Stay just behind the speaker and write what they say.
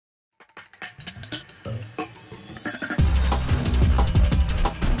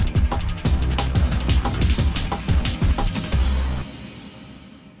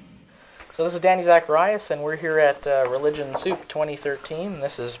So this is Danny Zacharias, and we're here at Religion Soup 2013.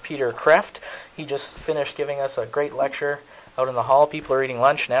 This is Peter Kreeft. He just finished giving us a great lecture out in the hall. People are eating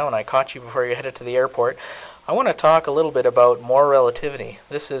lunch now, and I caught you before you headed to the airport. I want to talk a little bit about moral relativity.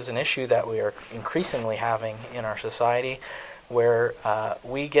 This is an issue that we are increasingly having in our society, where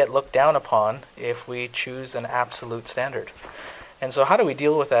we get looked down upon if we choose an absolute standard. And so how do we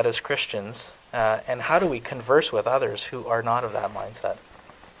deal with that as Christians, and how do we converse with others who are not of that mindset?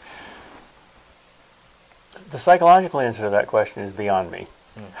 The psychological answer to that question is beyond me.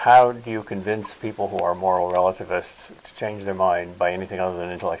 How do you convince people who are moral relativists to change their mind by anything other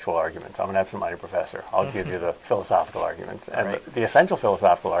than intellectual arguments? I'm an absent-minded professor. I'll give you the philosophical arguments. And Right. the essential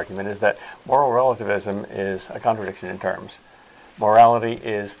philosophical argument is that moral relativism is a contradiction in terms. Morality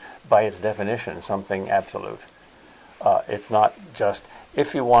is, by its definition, something absolute. It's not just,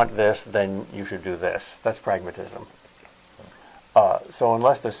 if you want this, then you should do this. That's pragmatism. So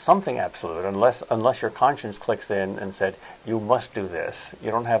unless there's something absolute, unless your conscience clicks in and said, you must do this, you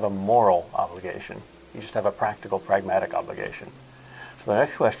don't have a moral obligation. You just have a practical, pragmatic obligation. So the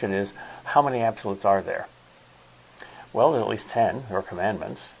next question is, how many absolutes are there? Well, there's at least 10. There are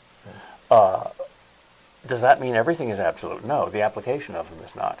commandments. Does that mean everything is absolute? No, the application of them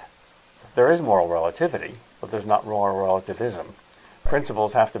is not. There is moral relativity, but there's not moral relativism.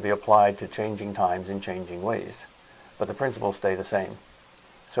 Principles have to be applied to changing times in changing ways, but the principles stay the same.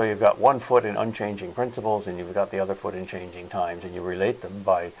 So you've got one foot in unchanging principles, and you've got the other foot in changing times, and you relate them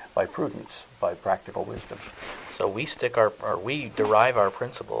by prudence, by practical wisdom. So we derive our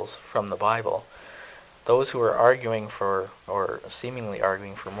principles from the Bible. Those who are arguing for, or seemingly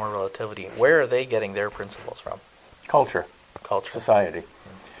arguing for moral relativity, where are they getting their principles from? Culture. Culture. Society.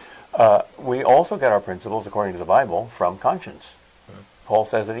 We also get our principles, according to the Bible, from conscience. Paul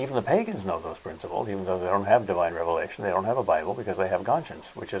says that even the pagans know those principles, even though they don't have divine revelation, they don't have a Bible, because they have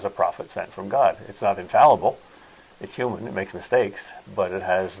conscience, which is a prophet sent from God. It's not infallible, it's human, it makes mistakes, but it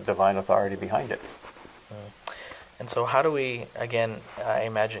has divine authority behind it. And so how do we, again, I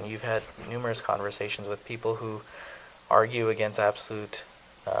imagine you've had numerous conversations with people who argue against absolute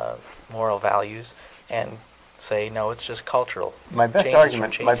moral values and say, no, it's just cultural. My best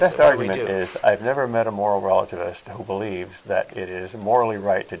argument is I've never met a moral relativist who believes that it is morally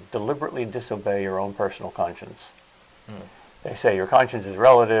right to deliberately disobey your own personal conscience. They say your conscience is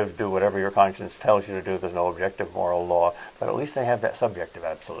relative, do whatever your conscience tells you to do, there's no objective moral law, but at least they have that subjective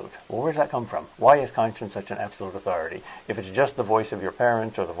absolute. Well, where does that come from? Why is conscience such an absolute authority? If it's just the voice of your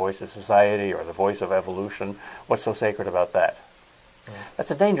parents, or the voice of society, or the voice of evolution, what's so sacred about that? That's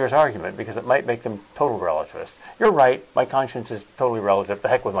a dangerous argument, because it might make them total relativists. You're right, my conscience is totally relative, the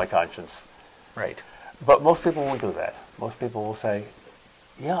heck with my conscience. Right. But most people won't do that. Most people will say,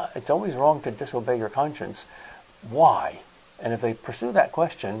 yeah, it's always wrong to disobey your conscience. Why? And if they pursue that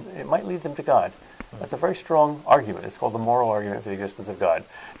question, it might lead them to God. That's a very strong argument. It's called the moral argument for the existence of God.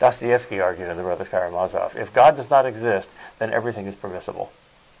 Dostoevsky argued in the Brothers Karamazov, if God does not exist, then everything is permissible.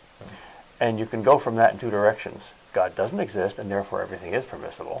 And you can go from that in two directions. God doesn't exist, and therefore everything is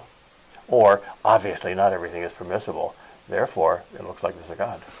permissible. Or, obviously not everything is permissible, therefore it looks like there's a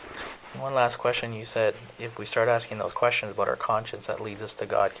God. One last question. You said if we start asking those questions about our conscience, that leads us to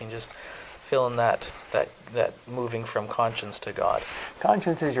God. Can you just fill in that moving from conscience to God?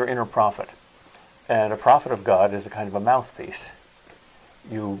 Conscience is your inner prophet, and a prophet of God is a kind of a mouthpiece.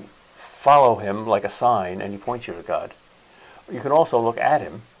 You follow him like a sign, and he points you to God. You can also look at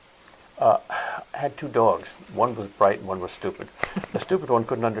him. I had two dogs. One was bright and one was stupid. The stupid one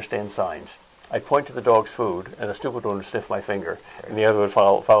couldn't understand signs. I'd point to the dog's food, and the stupid one would sniff my finger, and the other would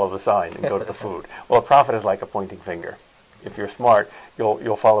follow the sign and go to the food. Well, a prophet is like a pointing finger. If you're smart,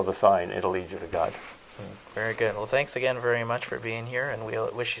 you'll follow the sign. It'll lead you to God. Very good. Well, thanks again very much for being here, and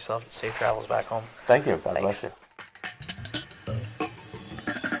we'll wish you safe travels back home. Thank you. God Thanks. bless you.